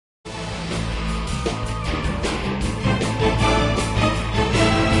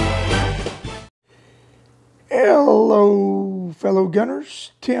Hello, fellow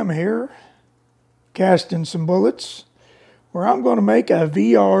gunners. Tim here, casting some bullets, where I'm going to make a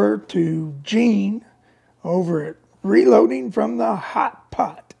VR to Gene over at Reloading from the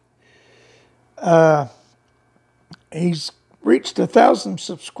Hotpot. He's reached 1,000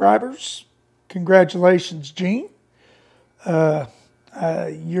 subscribers. Congratulations, Gene.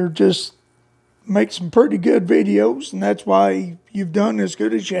 You're just make some pretty good videos, and that's why you've done as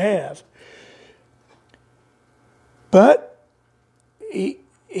good as you have. But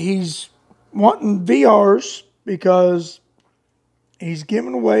he's wanting VRs because he's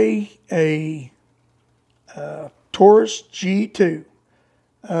giving away a Taurus G2.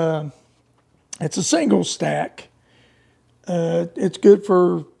 It's a single stack. It's good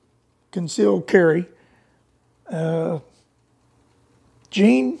for concealed carry.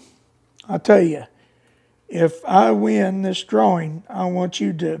 Gene, I'll tell you, if I win this drawing, I want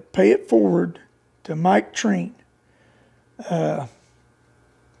you to pay it forward to Mike Treen.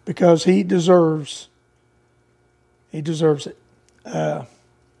 Because he deserves it. But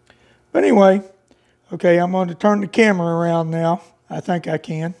anyway, okay, I'm going to turn the camera around now. I think I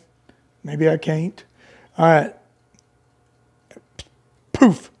can. Maybe I can't. All right.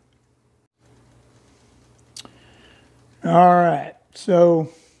 Poof. All right. So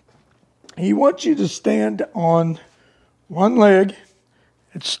he wants you to stand on one leg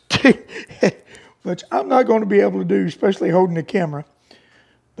and stick, which I'm not going to be able to do, especially holding the camera.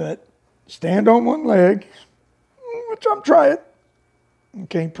 But stand on one leg, which I'm trying. I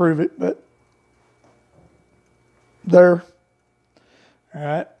can't prove it, but there. All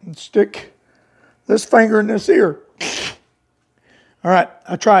right, and stick this finger in this ear. All right,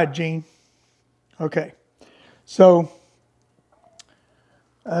 I tried, Gene. Okay, so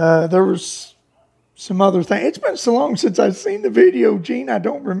there was some other thing. It's been so long since I've seen the video, Gene, I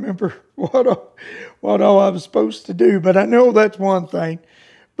don't remember what all I was supposed to do, but I know that's one thing.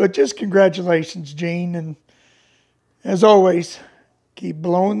 But just congratulations, Gene, and as always, keep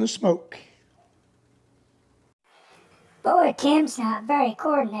blowing the smoke. Boy, Tim's not very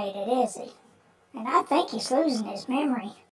coordinated, is he? And I think he's losing his memory.